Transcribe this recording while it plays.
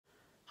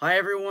Hi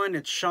everyone,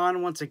 it's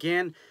Sean once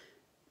again.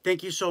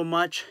 Thank you so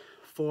much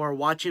for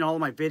watching all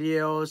of my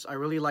videos. I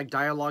really like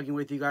dialoguing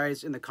with you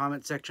guys in the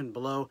comment section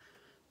below.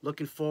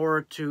 Looking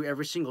forward to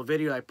every single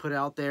video I put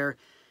out there.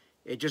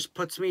 It just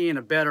puts me in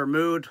a better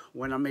mood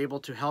when I'm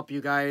able to help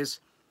you guys.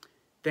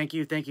 Thank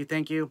you, thank you,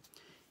 thank you.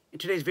 In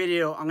today's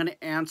video, I'm going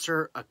to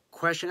answer a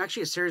question,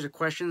 actually a series of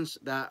questions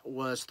that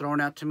was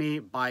thrown out to me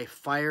by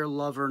Fire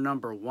Lover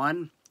number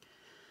 1.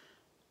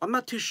 I'm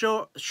not too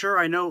sure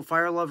I know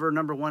Fire Lover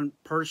number 1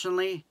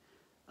 personally.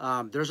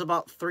 There's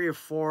about 3 or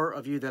 4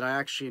 of you that I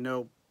actually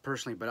know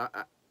personally,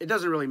 but it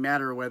doesn't really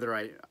matter whether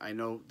I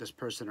know this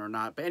person or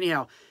not. But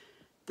anyhow,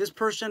 this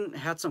person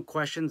had some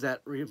questions that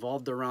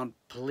revolved around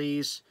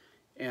police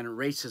and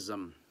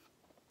racism.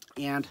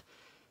 And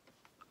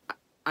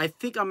I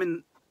think I'm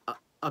in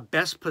a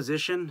best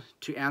position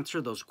to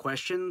answer those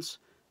questions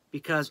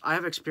because I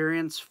have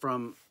experience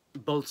from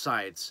both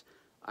sides.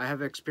 I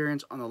have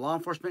experience on the law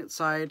enforcement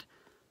side.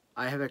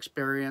 I have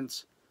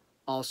experience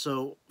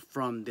also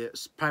from the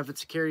private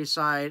security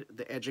side,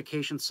 the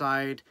education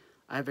side.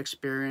 I have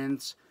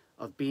experience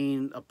of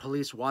being a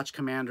police watch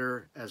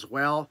commander as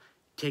well,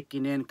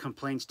 taking in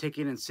complaints,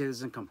 taking in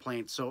citizen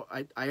complaints. So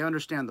I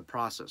understand the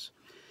process.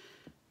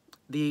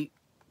 The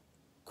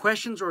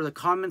questions or the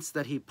comments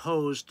that he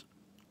posed,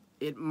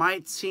 it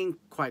might seem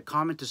quite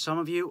common to some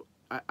of you.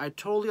 I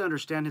totally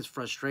understand his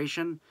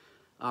frustration.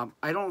 I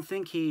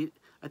think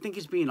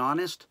he's being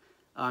honest.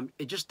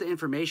 Just the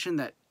information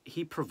that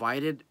he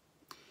provided,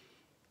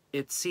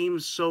 it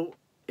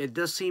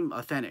does seem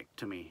authentic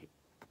to me.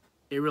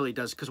 It really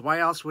does, because why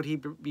else would he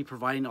be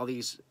providing all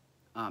these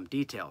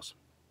details?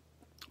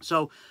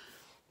 So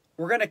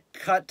we're going to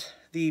cut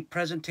the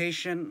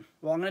presentation.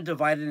 Well, I'm going to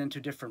divide it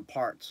into different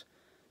parts.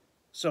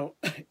 So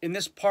in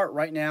this part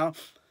right now,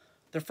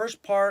 the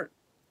first part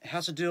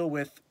has to deal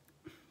with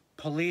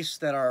police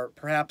that are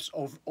perhaps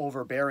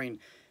overbearing.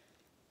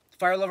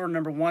 Fire Lover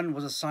number 1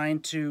 was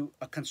assigned to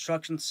a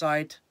construction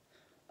site.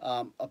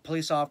 A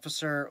police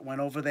officer went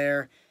over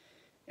there,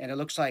 and it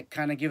looks like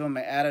kind of give him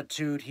an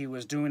attitude. He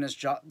was doing his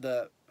job.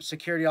 The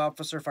security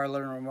officer, Fire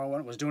Lover number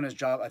 1, was doing his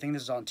job. I think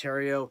this is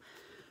Ontario.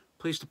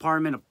 Police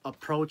department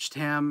approached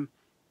him,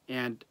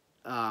 and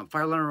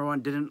Fire Lover number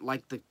 1 didn't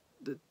like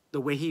the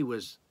way he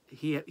was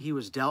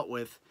dealt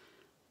with.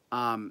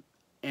 And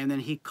then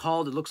he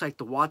called, it looks like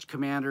the watch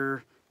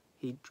commander.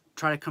 He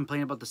tried to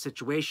complain about the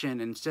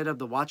situation. Instead of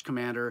the watch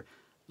commander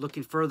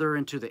looking further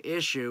into the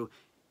issue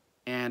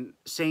and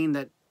saying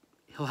that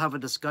he'll have a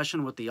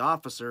discussion with the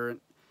officer,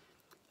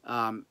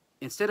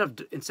 instead of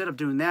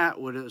doing that,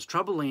 what was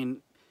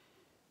troubling,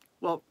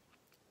 well,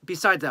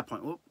 besides that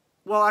point,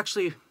 well,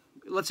 actually,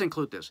 let's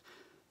include this.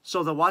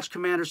 So the watch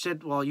commander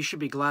said, well, you should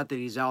be glad that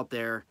he's out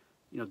there,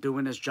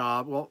 doing his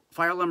job. Well,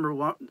 Fire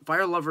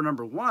Lover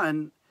number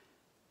 1,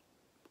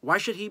 why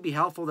should he be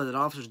helpful that the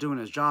officer's doing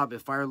his job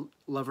if Fire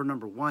Lover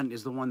number 1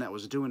 is the one that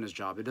was doing his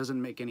job? It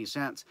doesn't make any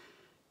sense.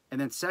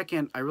 And then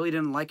second, I really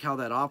didn't like how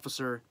that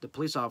officer, the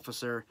police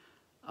officer,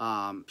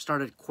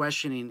 started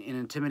questioning in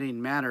an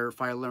intimidating manner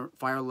Fire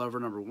Lover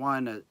number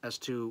 1 as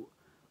to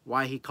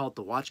why he called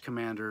the watch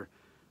commander,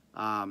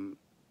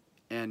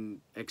 and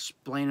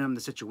explaining him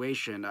the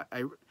situation.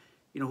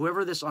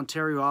 Whoever this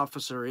Ontario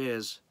officer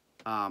is,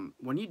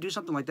 when you do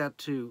something like that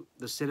to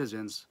the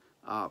citizens,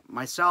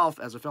 myself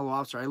as a fellow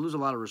officer, I lose a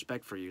lot of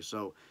respect for you.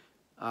 So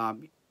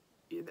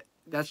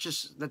that's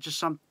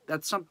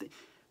something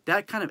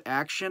that kind of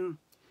action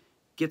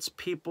gets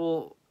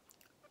people.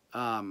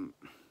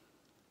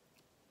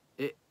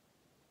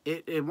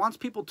 It wants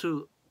people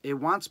to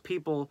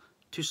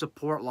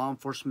support law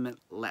enforcement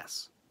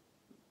less,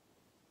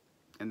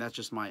 and that's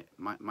just my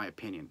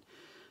opinion.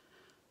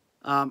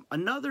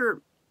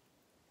 Another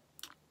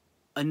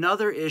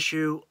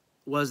issue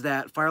was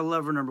that Fire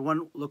Lover number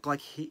 1 looked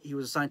like he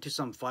was assigned to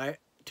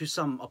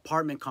some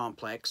apartment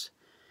complex,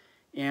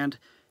 and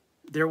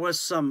there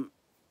was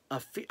a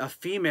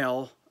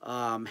female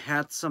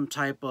had some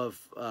type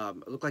of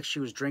it looked like she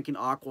was drinking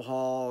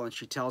alcohol, and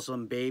she tells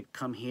him, "Babe,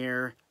 come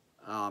here."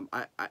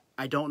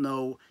 I don't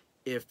know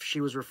if she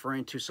was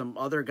referring to some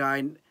other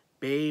guy,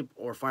 Babe,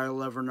 or Fire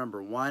Lover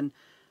number 1.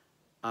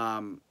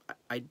 I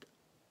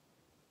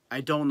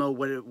don't know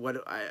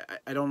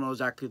I don't know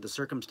exactly the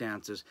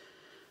circumstances.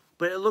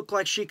 But it looked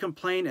like she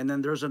complained, and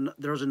then there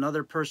was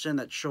another person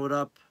that showed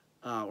up,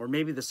 or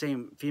maybe the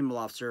same female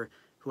officer,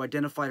 who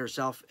identified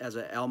herself as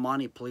an El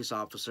Monte police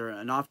officer,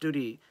 an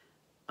off-duty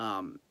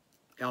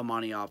El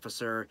Monte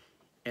officer,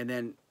 and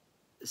then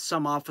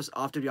some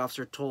off-duty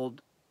officer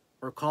called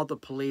the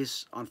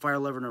police on Fire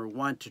Lover number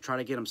 1 to try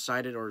to get him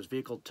cited or his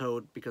vehicle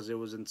towed because it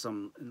was in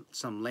some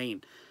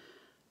lane.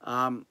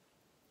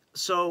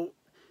 So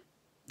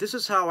this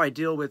is how I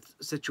deal with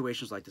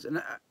situations like this,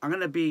 and I'm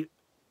going to be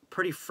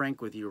pretty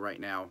frank with you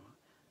right now.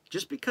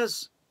 Just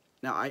because,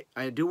 now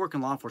I do work in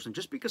law enforcement,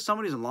 just because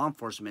somebody's in law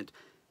enforcement,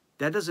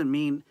 that doesn't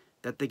mean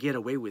that they get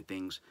away with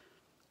things.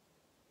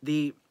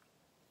 The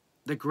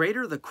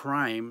greater the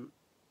crime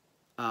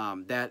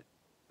that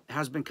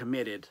has been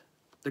committed,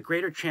 the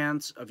greater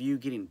chance of you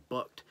getting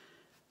booked.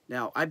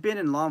 Now, I've been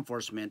in law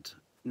enforcement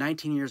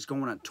 19 years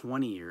going on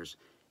 20 years.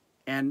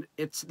 And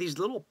it's these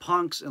little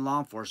punks in law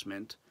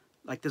enforcement,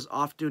 like this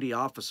off-duty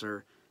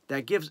officer,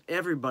 that gives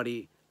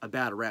everybody a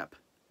bad rep.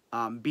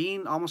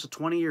 Being almost a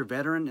 20-year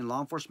veteran in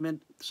law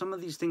enforcement, some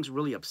of these things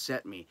really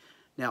upset me.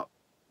 Now,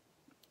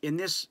 in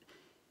this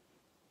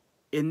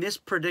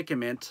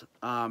predicament,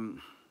 I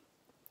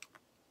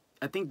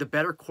think the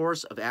better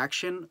course of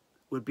action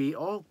would be,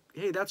 oh,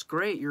 hey, that's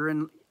great.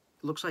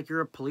 Looks like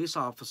you're a police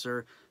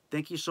officer.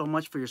 Thank you so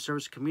much for your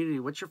service to the community.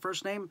 What's your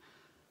first name?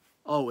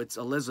 Oh, it's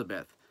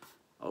Elizabeth.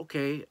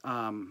 Okay,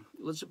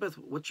 Elizabeth,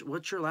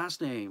 what's your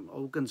last name?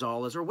 Oh,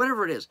 Gonzalez, or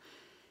whatever it is.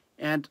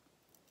 And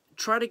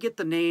try to get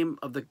the name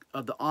of the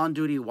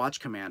on-duty watch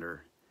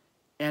commander.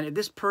 And if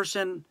this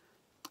person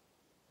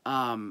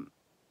does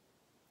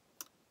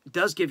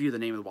give you the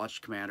name of the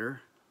watch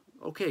commander,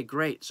 okay,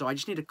 great. So I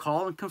just need to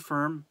call and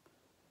confirm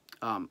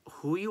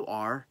who you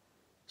are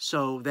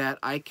so that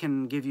I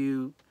can give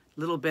you a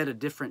little bit of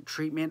different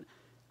treatment.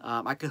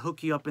 I can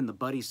hook you up in the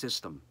buddy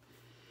system.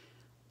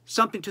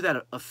 Something to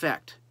that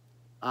effect.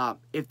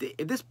 If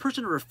this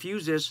person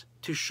refuses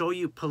to show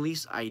you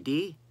police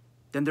ID,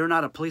 then they're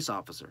not a police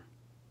officer.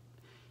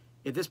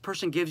 If this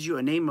person gives you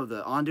a name of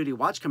the on-duty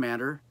watch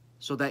commander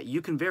so that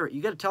you can verify,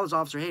 you got to tell this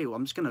officer, hey, well,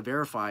 I'm just going to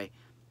verify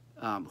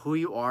who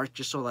you are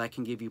just so that I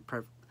can give you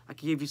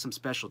some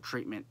special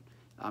treatment.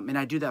 And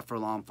I do that for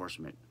law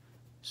enforcement.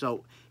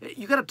 So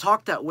you got to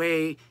talk that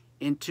way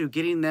into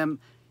getting them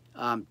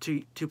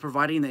to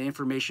providing the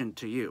information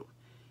to you.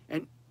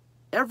 And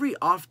every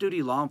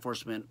off-duty law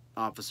enforcement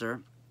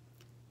officer,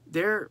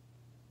 their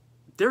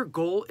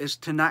goal is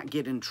to not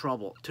get in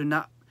trouble, to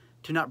not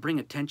bring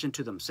attention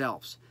to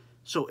themselves.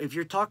 So if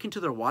you're talking to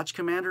their watch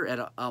commander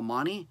at El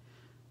Monte,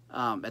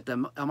 at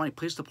the El Monte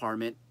Police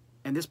Department,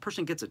 and this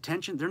person gets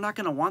attention, they're not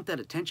going to want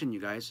that attention,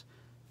 you guys.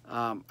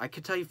 I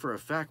can tell you for a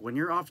fact, when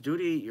you're off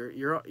duty,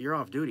 you're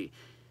off duty.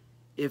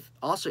 If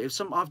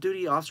some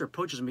off-duty officer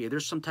approaches me, if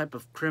there's some type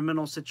of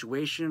criminal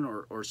situation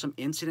or some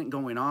incident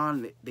going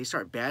on, they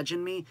start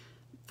badging me,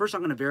 first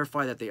I'm going to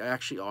verify that they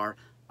actually are.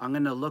 I'm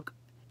going to look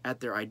at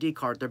their ID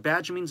card. Their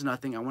badge means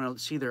nothing. I want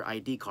to see their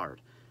ID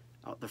card.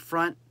 The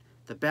front,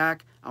 the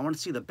back, I want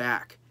to see the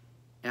back.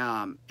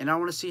 And I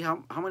want to see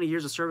how many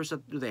years of service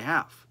do they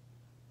have.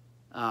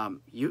 A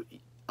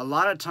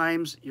lot of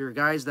times, your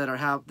guys that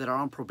are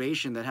on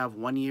probation that have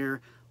 1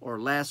 year or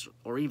less,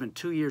 or even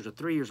 2 years or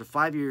 3 years or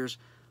 5 years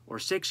or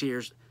 6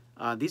 years,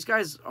 these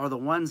guys are the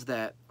ones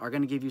that are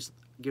going to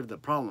give the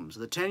problems.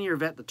 The 10-year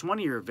vet, the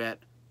 20-year vet,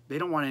 they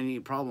don't want any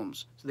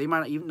problems. So they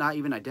might not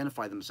even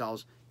identify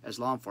themselves as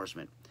law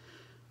enforcement.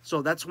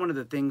 So that's one of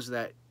the things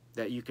that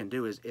you can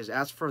do is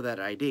ask for that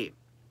ID.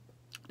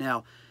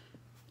 Now,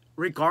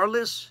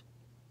 regardless,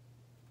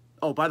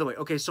 oh, by the way,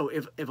 okay, so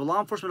if a law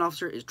enforcement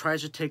officer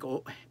tries to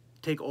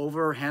take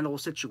over, handle a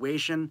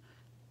situation,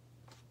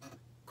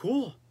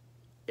 cool,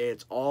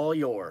 it's all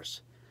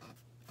yours.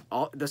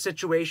 The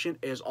situation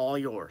is all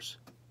yours.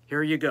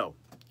 Here you go.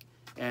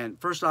 And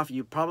first off,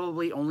 you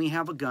probably only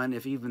have a gun,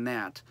 if even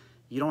that.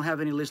 You don't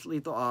have any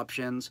lethal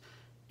options,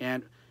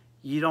 and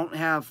you don't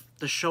have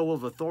the show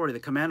of authority, the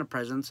command of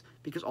presence,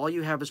 because all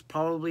you have is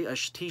probably a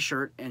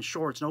t-shirt and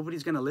shorts.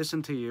 Nobody's going to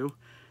listen to you.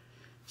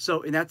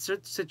 So in that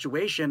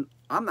situation,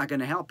 I'm not going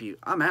to help you.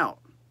 I'm out.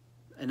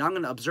 And I'm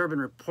going to observe and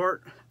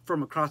report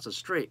from across the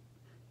street.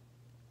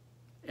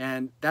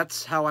 And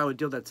that's how I would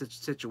deal with that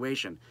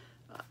situation.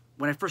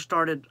 When I first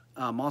started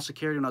mall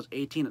security when I was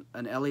 18,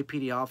 an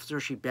LAPD officer,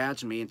 she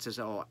badged me and says,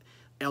 oh,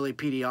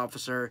 LAPD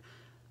officer,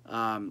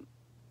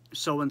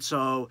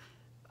 so-and-so,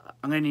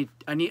 I'm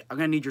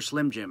gonna need your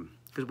Slim Jim,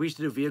 because we used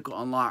to do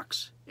vehicle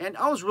unlocks. And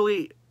I was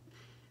really,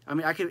 I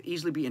mean, I could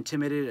easily be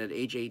intimidated at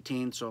age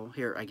 18. So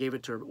here, I gave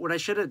it to her. What I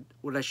should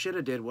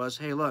have did was,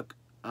 hey, look,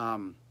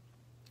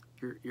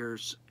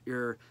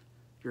 you're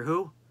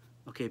who?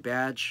 Okay,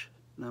 badge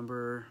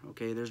number.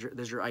 Okay,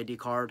 there's your ID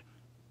card.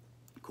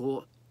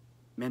 Cool.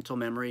 Mental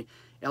memory.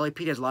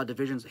 LAPD has a lot of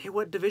divisions. Hey,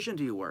 what division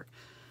do you work?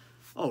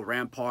 Oh,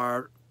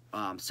 Rampart,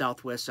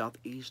 Southwest,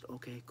 Southeast.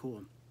 Okay,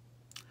 cool.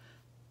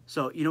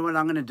 So you know what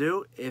I'm gonna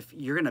do? If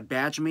you're gonna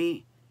badge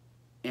me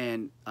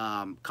and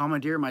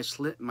commandeer my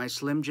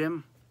Slim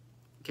Jim,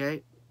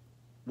 okay,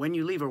 when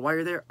you leave or while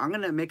you're there, I'm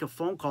gonna make a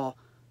phone call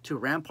to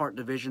Rampart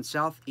Division,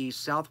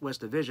 Southeast,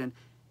 Southwest Division,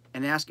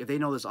 and ask if they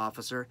know this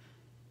officer.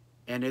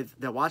 And if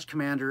the watch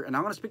commander, and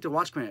I'm gonna speak to the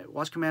watch commander.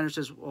 Watch commander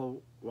says,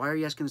 well, why are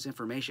you asking this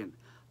information?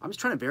 I'm just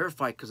trying to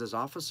verify because this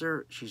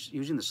officer, she's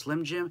using the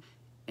Slim Jim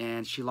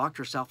and she locked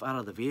herself out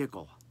of the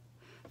vehicle.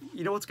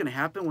 You know what's going to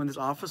happen when this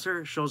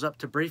officer shows up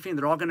to briefing?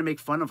 They're all going to make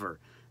fun of her.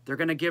 They're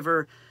going to give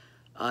her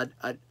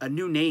a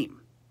new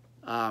name,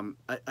 a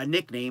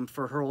nickname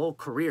for her whole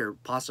career,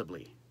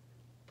 possibly.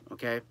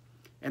 Okay?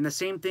 And the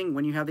same thing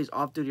when you have these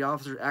off-duty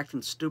officers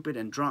acting stupid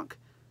and drunk.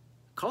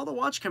 Call the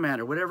watch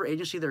commander, whatever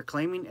agency they're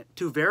claiming,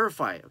 to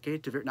verify,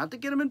 okay? Not to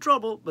get them in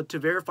trouble, but to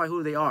verify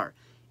who they are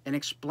and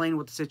explain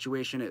what the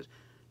situation is.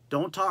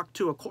 Don't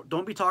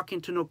be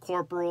talking to no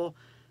corporal.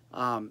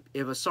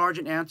 If a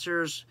sergeant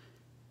answers,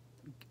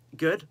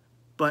 good.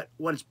 But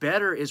what's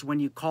better is when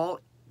you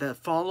call the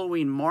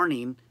following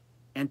morning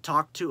and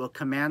talk to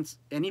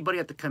anybody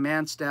at the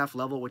command staff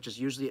level, which is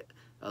usually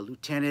a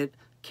lieutenant,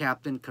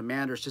 captain,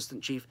 commander,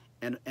 assistant chief,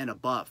 and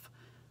above.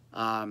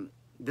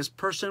 This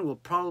person will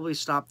probably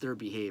stop their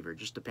behavior.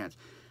 Just depends.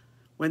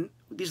 When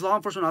these law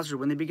enforcement officers,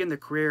 when they begin their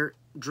career,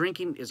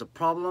 drinking is a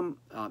problem.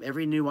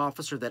 Every new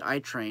officer that I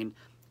train,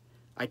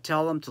 I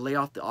tell them to lay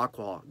off the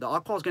alcohol. The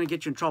alcohol is going to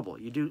get you in trouble.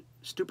 You do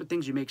stupid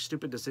things, you make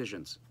stupid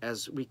decisions,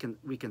 as we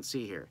can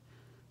see here.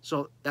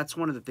 So that's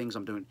one of the things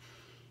I'm doing.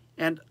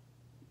 And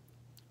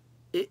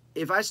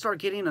if I start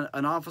getting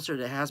an officer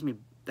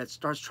that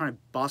starts trying to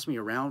boss me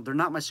around, they're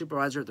not my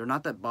supervisor, they're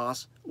not that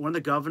boss. One of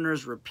the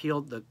governors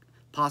repealed the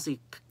posse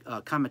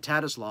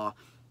comitatus law,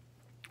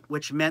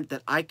 which meant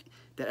that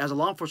as a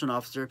law enforcement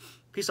officer,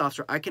 peace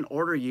officer, I can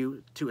order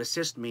you to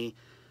assist me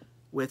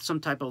with some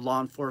type of law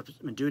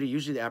enforcement duty,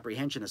 usually the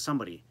apprehension of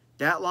somebody.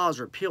 That law is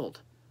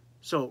repealed.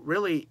 So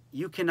really,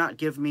 you cannot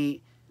give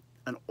me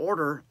an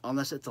order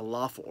unless it's a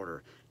lawful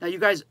order. Now, you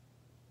guys,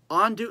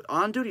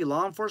 on-duty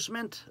law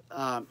enforcement,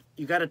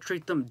 you got to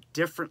treat them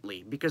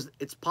differently, because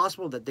it's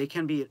possible that they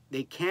can be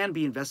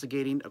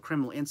investigating a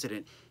criminal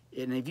incident,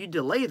 and if you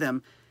delay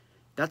them,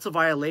 that's a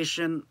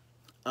violation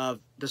of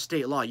the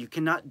state law. You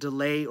cannot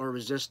delay or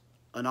resist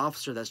an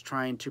officer that's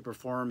trying to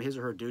perform his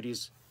or her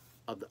duties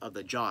of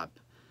the job.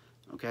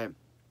 Okay.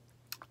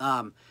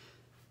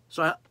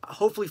 So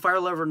hopefully, fire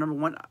lever number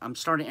 1, I'm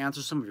starting to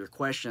answer some of your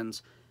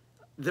questions.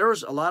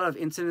 There's a lot of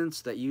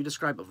incidents that you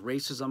describe of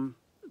racism.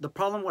 The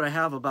problem what I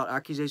have about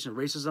accusation of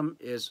racism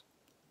is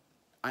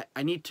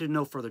I need to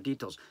know further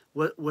details.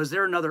 Was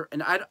there another,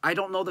 and I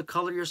don't know the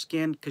color of your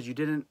skin because you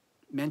didn't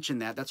mention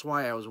that. That's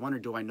why I was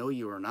wondering, do I know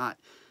you or not?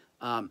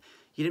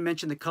 You didn't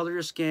mention the color of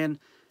your skin,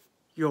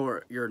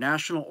 your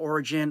national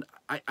origin.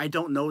 I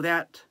don't know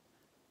that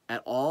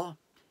at all.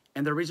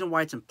 And the reason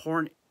why it's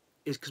important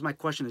is because my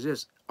question is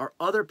this: are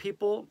other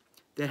people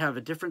that have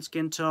a different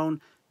skin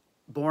tone,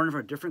 born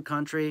from a different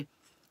country,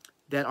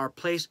 that are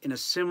placed in a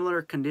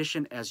similar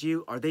condition as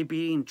you, are they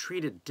being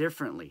treated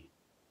differently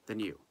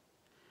than you?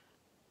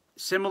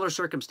 Similar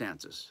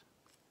circumstances.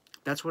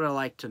 That's what I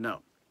like to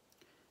know.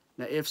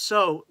 Now, if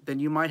so, then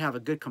you might have a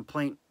good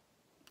complaint,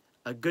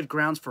 a good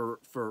grounds for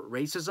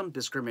racism,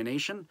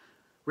 discrimination.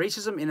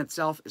 Racism in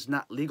itself is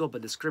not legal,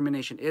 but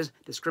discrimination is.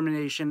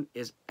 Discrimination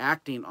is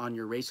acting on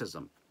your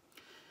racism.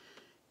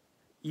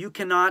 You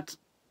can't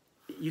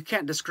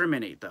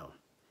discriminate, though.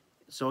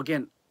 So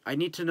again, I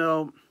need to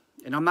know,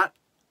 and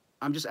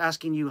I'm just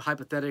asking you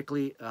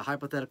hypothetically, a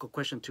hypothetical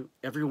question to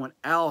everyone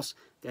else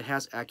that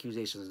has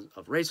accusations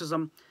of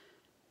racism.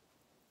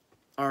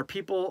 Are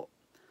people,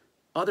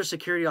 other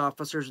security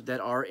officers that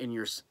are in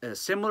your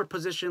similar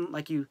position,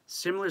 like you,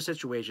 similar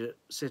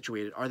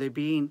situated, are they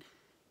being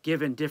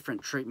given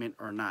different treatment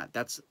or not?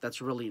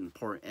 That's really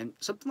important. And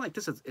something like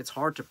this, it's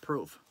hard to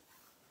prove.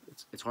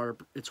 It's hard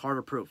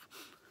to prove.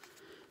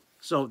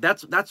 So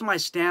that's my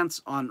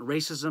stance on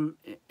racism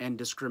and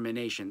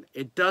discrimination.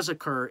 It does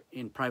occur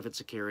in private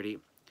security.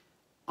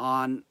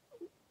 On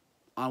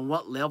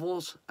what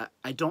levels?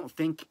 I don't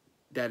think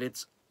that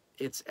it's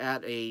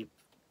at a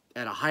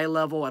high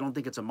level. I don't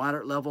think it's a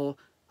moderate level.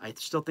 I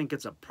still think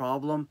it's a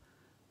problem,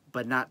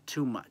 but not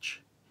too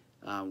much.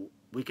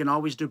 We can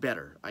always do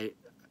better. I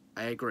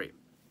agree.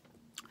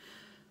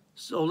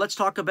 So let's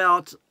talk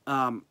about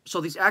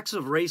so these acts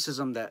of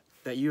racism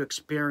that you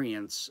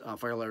experience,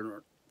 fire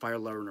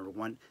alarm number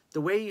 1.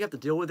 The way you have to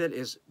deal with it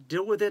is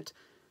deal with it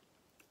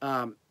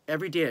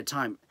every day at a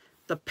time.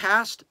 The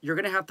past, you're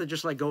going to have to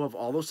just let go of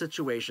all those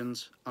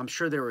situations. I'm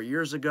sure there were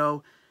years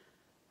ago.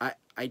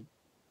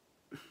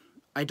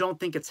 I don't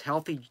think it's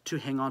healthy to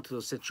hang on to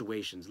those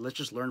situations. Let's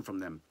just learn from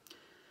them.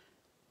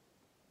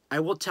 I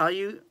will tell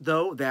you,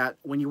 though, that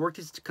when you work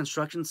these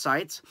construction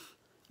sites,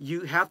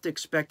 you have to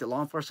expect that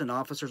law enforcement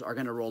officers are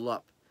going to roll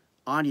up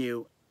on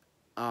you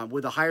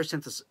with a higher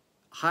sense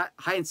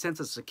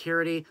of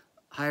security,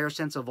 higher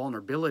sense of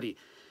vulnerability.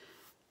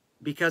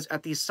 Because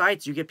at these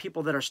sites, you get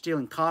people that are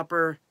stealing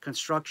copper,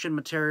 construction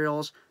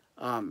materials,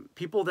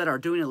 people that are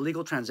doing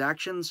illegal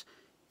transactions,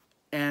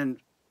 and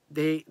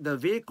the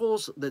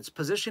vehicles that's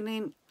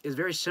positioning is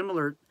very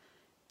similar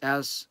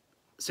as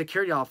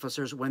security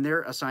officers when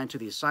they're assigned to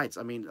these sites.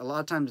 I mean, a lot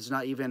of times it's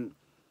not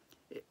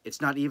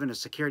even a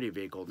security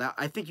vehicle. Now,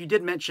 I think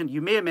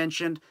you may have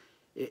mentioned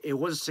it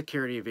was a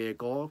security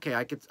vehicle. Okay,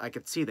 I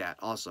could see that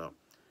also.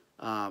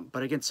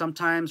 But again,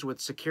 sometimes with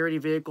security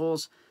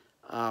vehicles,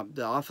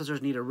 the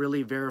officers need to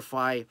really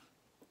verify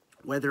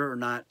whether or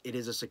not it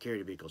is a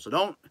security vehicle.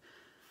 So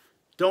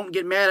don't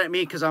get mad at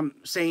me because I'm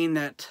saying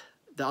that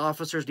the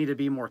officers need to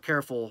be more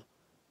careful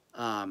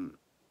and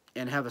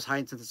have a high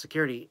sense of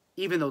security,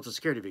 even though it's a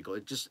security vehicle.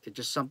 It's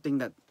just something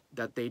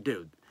that they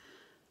do.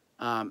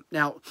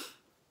 Now,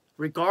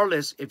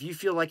 regardless, if you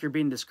feel like you're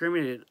being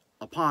discriminated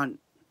upon,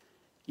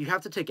 you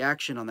have to take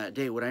action on that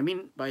day. What I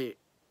mean by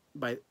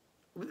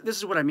this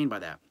is what I mean by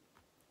that.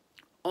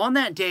 On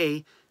that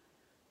day,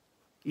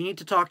 you need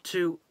to talk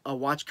to a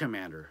watch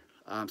commander,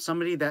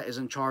 somebody that is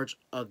in charge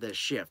of the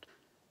shift.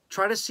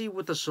 Try to see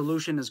what the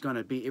solution is going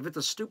to be. If it's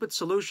a stupid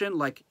solution,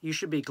 like you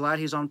should be glad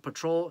he's on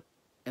patrol,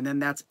 and then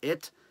that's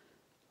it,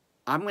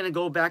 I'm going to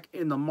go back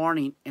in the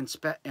morning and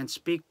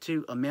speak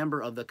to a member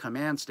of the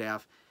command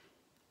staff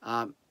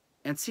and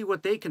see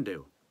what they can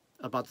do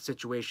about the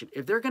situation.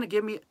 If they're going to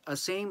give me a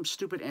same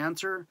stupid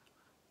answer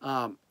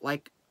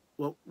like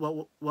what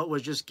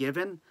was just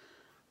given,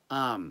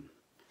 then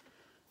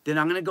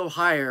I'm going to go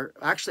higher.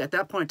 Actually, at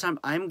that point in time,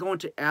 I'm going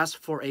to ask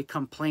for a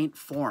complaint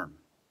form.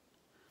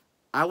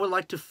 I would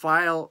like to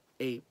file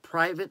a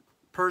private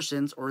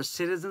person's or a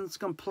citizen's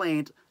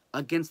complaint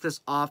against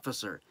this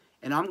officer.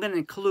 And I'm going to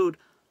include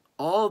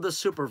all the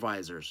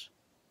supervisors.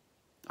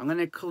 I'm going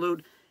to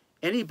include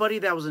anybody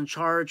that was in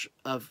charge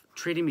of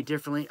treating me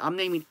differently. I'm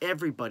naming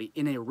everybody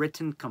in a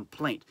written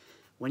complaint.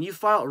 When you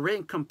file a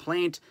written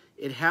complaint,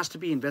 it has to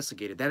be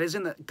investigated. That is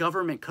in the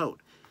government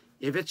code.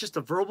 If it's just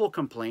a verbal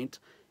complaint,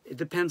 it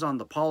depends on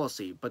the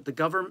policy. But the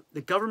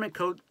government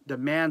code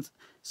demands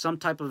some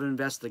type of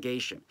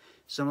investigation.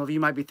 Some of you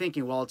might be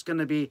thinking, well, it's going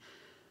to be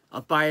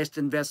a biased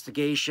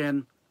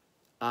investigation.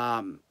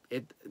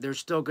 They're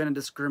still going to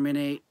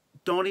discriminate.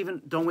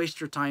 Don't waste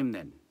your time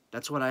then.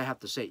 That's what I have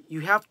to say.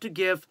 You have to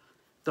give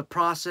the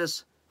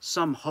process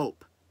some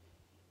hope.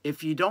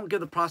 If you don't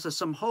give the process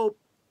some hope,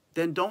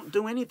 then don't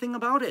do anything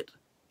about it.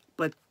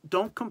 But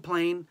don't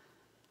complain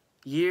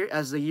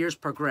as the years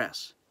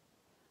progress.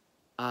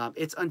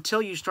 It's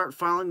until you start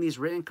filing these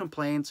written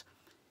complaints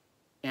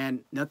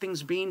and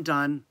nothing's being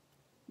done,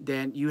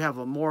 then you have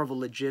more of a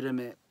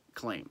legitimate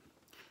claim.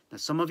 Now,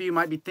 some of you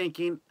might be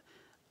thinking,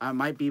 I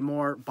might be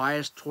more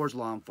biased towards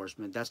law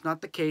enforcement. That's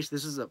not the case.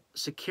 This is a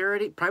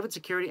private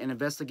security and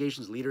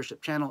investigations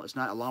leadership channel. It's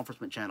not a law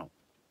enforcement channel.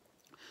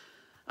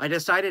 I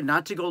decided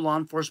not to go law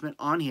enforcement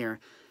on here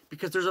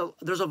because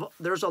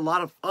there's a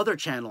lot of other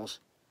channels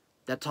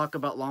that talk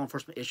about law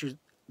enforcement issues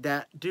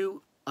that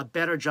do a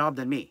better job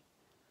than me.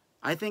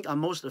 I think I'm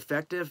most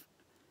effective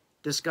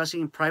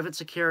discussing private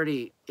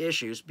security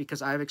issues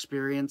because I have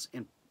experience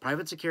in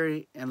private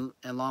security and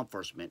law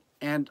enforcement,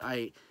 and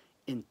I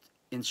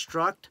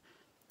instruct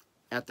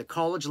at the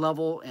college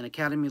level and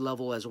academy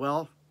level as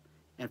well.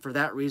 And for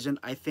that reason,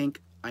 I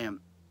think I'm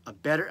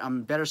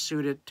better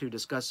suited to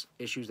discuss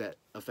issues that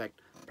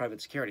affect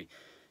private security.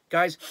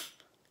 Guys,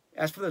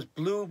 as for this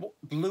blue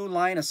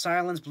line of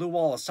silence, blue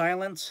wall of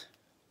silence,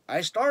 I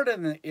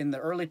started in the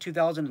early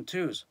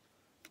 2002s.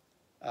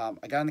 I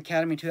got in the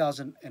academy in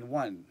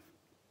 2001.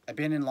 I've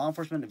been in law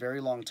enforcement a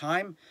very long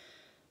time.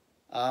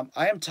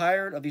 I am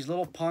tired of these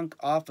little punk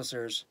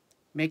officers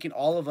making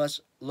all of us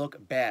look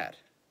bad.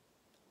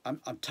 I'm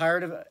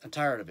tired of it. I'm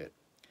tired of it.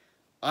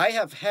 I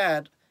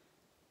had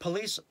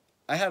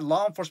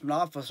law enforcement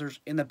officers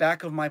in the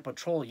back of my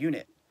patrol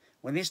unit.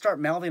 When they start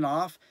mouthing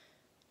off,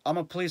 I'm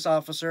a police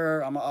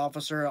officer, I'm an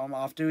officer, I'm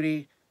off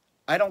duty,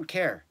 I don't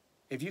care.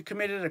 If you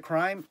committed a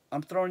crime,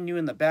 I'm throwing you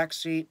in the back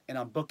seat and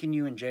I'm booking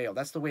you in jail.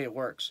 That's the way it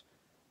works.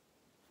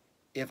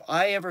 If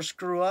I ever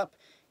screw up,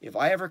 if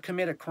I ever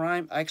commit a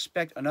crime, I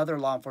expect another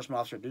law enforcement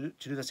officer to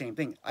do the same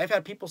thing. I've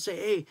had people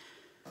say,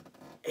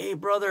 hey,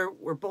 brother,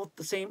 we're both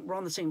the same, we're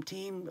on the same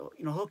team,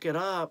 hook it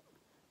up.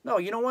 No,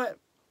 you know what?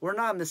 We're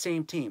not on the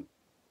same team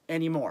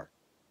anymore.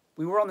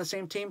 We were on the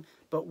same team,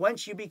 but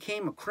once you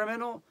became a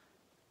criminal,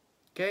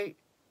 okay,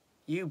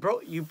 you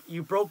broke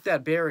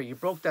that barrier, you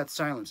broke that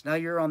silence. Now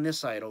you're on this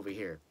side over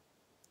here.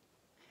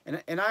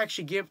 And I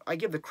actually give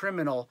the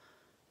criminal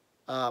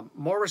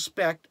more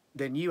respect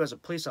than you as a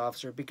police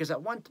officer, because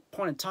at one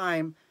point in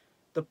time,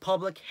 the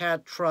public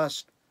had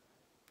trust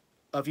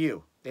of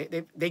you.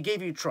 They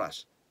gave you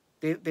trust.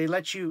 They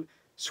let you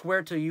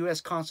swear to the U.S.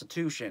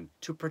 Constitution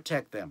to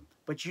protect them,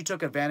 but you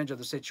took advantage of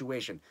the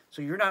situation.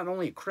 So you're not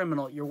only a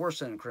criminal, you're worse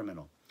than a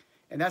criminal,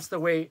 and that's the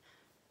way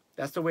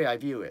I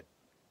view it.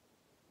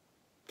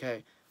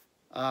 Okay,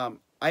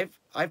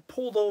 I've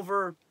pulled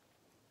over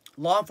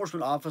law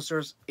enforcement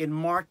officers in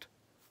marked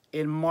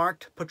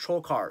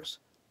patrol cars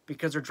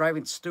because they're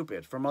driving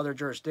stupid from other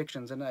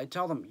jurisdictions, and I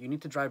tell them, you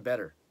need to drive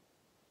better.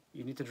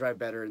 You need to drive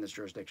better in this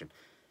jurisdiction.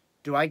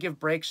 Do I give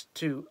breaks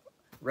to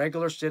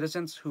regular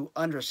citizens who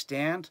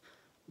understand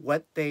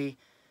what the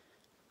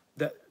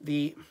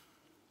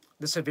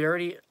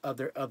severity of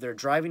their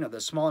driving, of the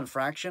small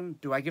infraction?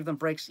 Do I give them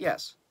breaks?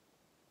 Yes.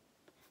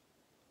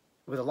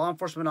 With a law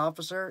enforcement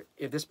officer,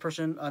 if this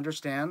person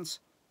understands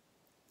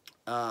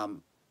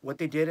what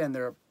they did and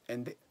they're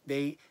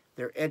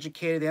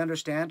educated, they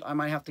understand, I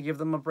might have to give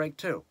them a break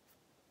too.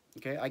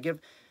 Okay,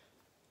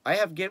 I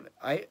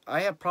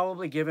have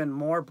probably given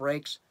more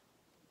breaks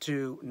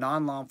to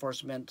non-law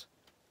enforcement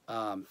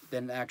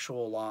than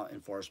actual law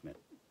enforcement,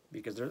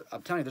 because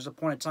I'm telling you, there's a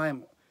point in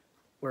time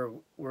where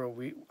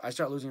I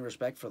start losing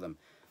respect for them.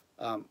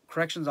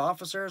 Corrections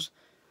officers,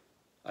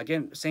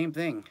 again, same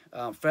thing.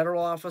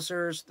 Federal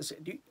officers,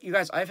 you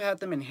guys, I've had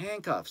them in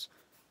handcuffs.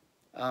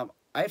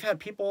 I've had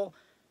people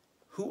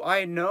who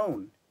I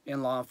known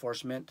in law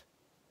enforcement.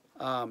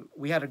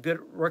 We had a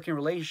good working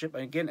relationship,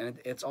 and again, and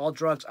it's all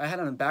drugs. I had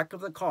them in the back of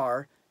the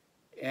car,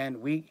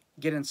 and we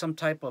get in some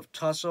type of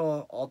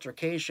tussle,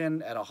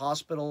 altercation at a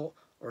hospital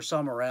or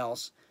somewhere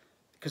else,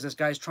 because this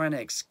guy's trying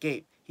to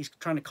escape. He's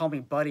trying to call me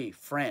buddy,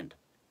 friend.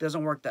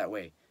 Doesn't work that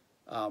way.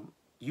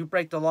 You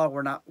break the law,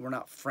 we're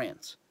not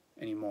friends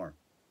anymore.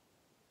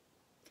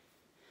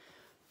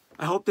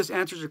 I hope this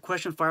answers your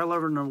question, fire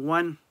lover number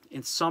 1.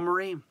 In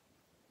summary,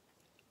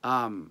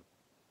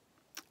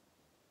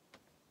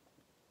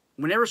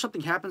 whenever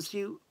something happens to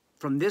you,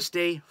 from this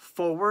day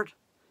forward,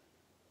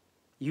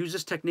 use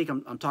this technique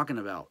I'm talking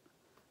about.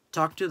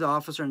 Talk to the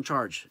officer in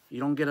charge.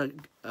 You don't get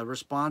a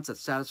response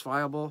that's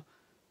satisfiable,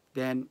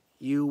 then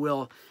you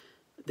will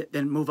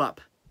then move up,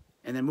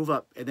 and then move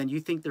up, and then you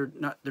think they're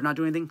not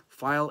doing anything,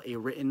 file a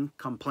written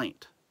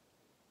complaint.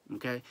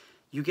 Okay,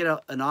 you get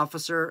an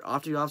officer,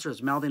 off-duty officer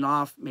is mouthing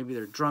off, maybe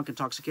they're drunk,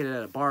 intoxicated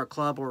at a bar or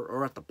club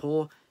or at the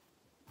pool.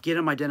 Get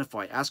them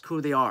identified. Ask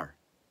who they are.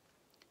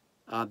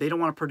 They don't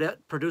want to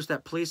produce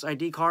that police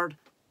ID card.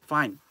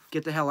 Fine,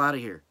 get the hell out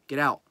of here. Get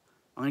out.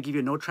 I'm going to give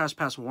you a no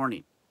trespass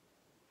warning.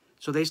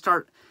 So they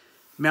start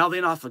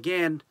mouthing off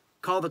again.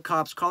 Call the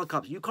cops, call the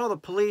cops. You call the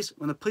police.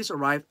 When the police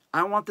arrive,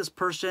 I want this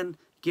person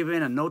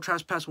given a no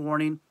trespass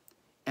warning,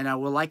 and I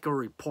would like a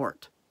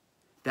report.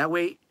 That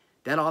way,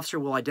 that officer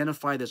will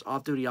identify this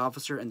off-duty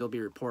officer, and there'll be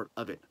a report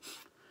of it.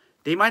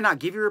 They might not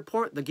give you a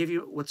report. They'll give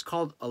you what's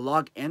called a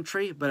log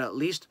entry, but at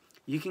least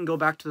you can go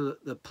back to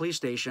the police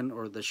station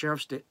or the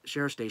sheriff's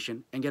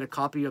station and get a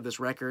copy of this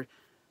record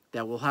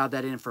that will have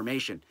that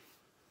information.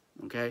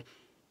 Okay?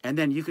 And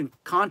then you can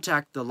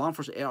contact the law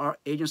enforcement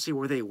agency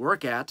where they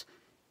work at,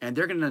 and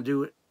they're going to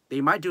do it.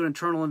 They might do an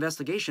internal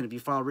investigation if you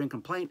file a written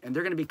complaint, and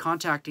they're going to be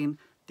contacting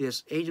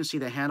this agency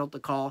that handled the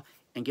call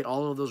and get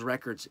all of those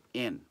records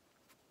in.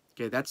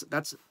 Okay,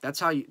 that's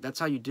how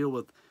you deal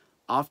with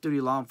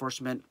off-duty law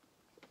enforcement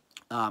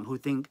who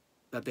think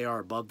that they are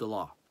above the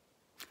law.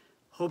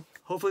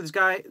 Hopefully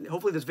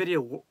this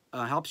video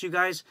helps you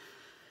guys.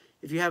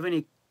 If you have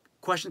any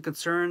questions,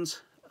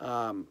 concerns,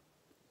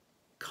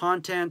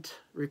 content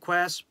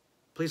requests,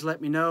 please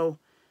let me know,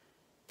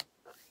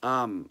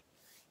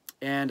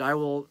 and I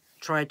will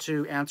try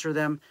to answer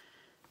them.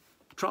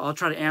 I'll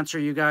try to answer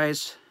you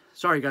guys.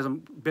 Sorry guys,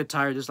 I'm a bit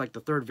tired. This is like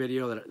the 3rd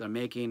video that I'm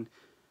making.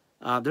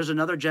 There's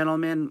another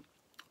gentleman,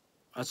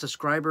 a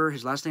subscriber.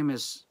 His last name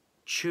is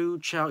Chu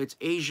Chow. It's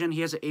Asian.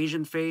 He has an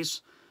Asian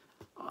face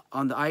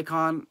on the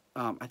icon.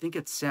 I think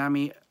it's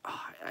Sammy.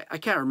 I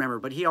can't remember,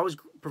 but he always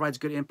provides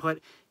good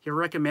input. He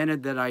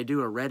recommended that I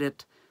do a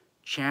Reddit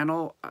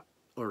channel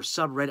or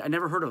subreddit. I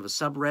never heard of a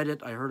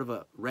subreddit. I heard of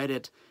a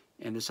Reddit,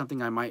 and it's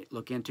something I might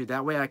look into.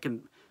 That way I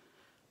can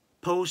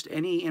post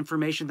any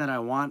information that I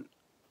want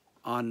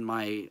on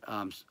my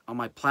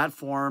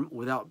platform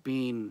without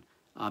being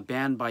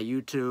banned by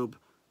YouTube.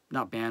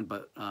 Not banned,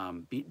 but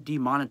be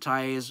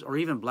demonetized or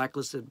even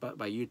blacklisted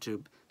by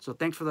YouTube. So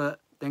thanks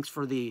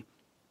for the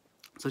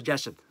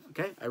suggestion.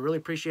 Okay, I really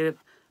appreciate it.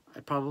 I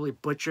probably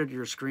butchered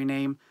your screen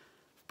name,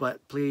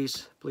 but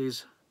please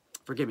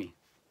forgive me.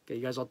 Okay,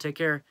 you guys all take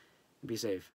care and be safe.